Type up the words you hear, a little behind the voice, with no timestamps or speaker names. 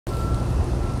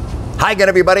Hi again,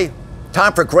 everybody.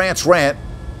 Time for Grant's Rant,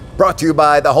 brought to you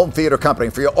by the Home Theater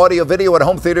Company. For your audio, video, and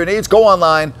home theater needs, go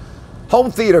online,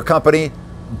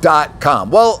 hometheatercompany.com.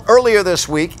 Well, earlier this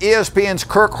week, ESPN's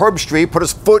Kirk Herbstreit put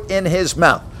his foot in his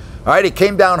mouth. All right, he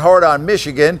came down hard on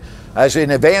Michigan, as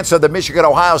in advance of the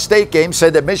Michigan-Ohio State game,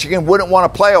 said that Michigan wouldn't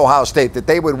want to play Ohio State, that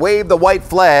they would wave the white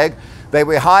flag, they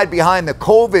would hide behind the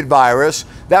COVID virus.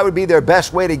 That would be their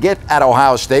best way to get at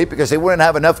Ohio State because they wouldn't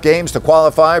have enough games to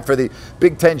qualify for the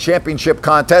Big Ten championship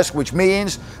contest, which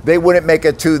means they wouldn't make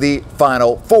it to the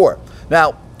Final Four.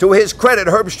 Now, to his credit,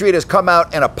 Herbstreit has come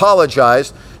out and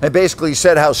apologized and basically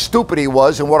said how stupid he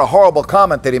was and what a horrible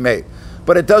comment that he made.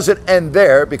 But it doesn't end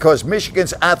there because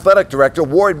Michigan's athletic director,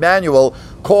 Warde, Manuel,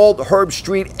 called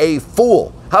Herbstreit a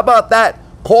fool. How about that?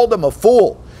 Called him a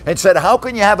fool. And said, how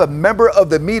can you have a member of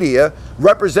the media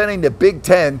representing the Big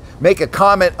Ten make a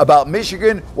comment about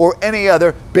Michigan or any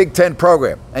other Big Ten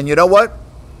program? And you know what?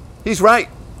 He's right.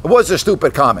 It was a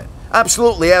stupid comment.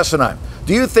 Absolutely asinine.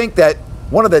 Do you think that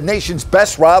one of the nation's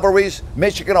best rivalries,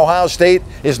 Michigan-Ohio State,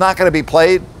 is not going to be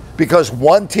played because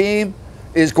one team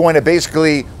is going to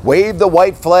basically wave the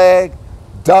white flag,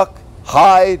 duck,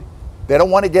 hide? They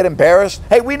don't want to get embarrassed.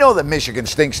 Hey, we know that Michigan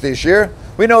stinks this year.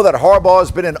 We know that Harbaugh has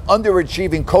been an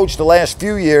underachieving coach the last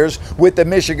few years with the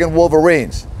Michigan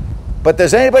Wolverines. But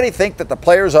does anybody think that the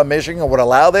players on Michigan would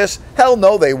allow this? Hell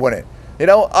no, they wouldn't. You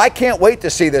know, I can't wait to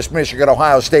see this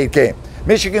Michigan-Ohio State game.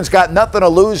 Michigan's got nothing to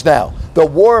lose now. The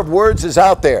war of words is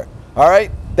out there, all right?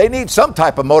 They need some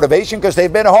type of motivation because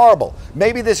they've been horrible.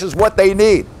 Maybe this is what they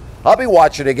need. I'll be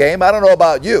watching the game. I don't know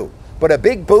about you. But a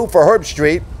big boo for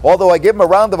Herbstreit, although I give him a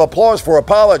round of applause for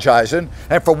apologizing.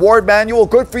 And for Warde, Manuel,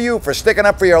 good for you for sticking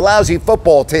up for your lousy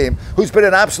football team, who's been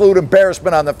an absolute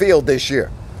embarrassment on the field this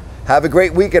year. Have a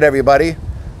great weekend, everybody.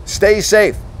 Stay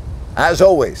safe. As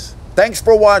always, thanks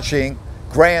for watching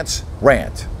Grant's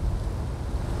Rant.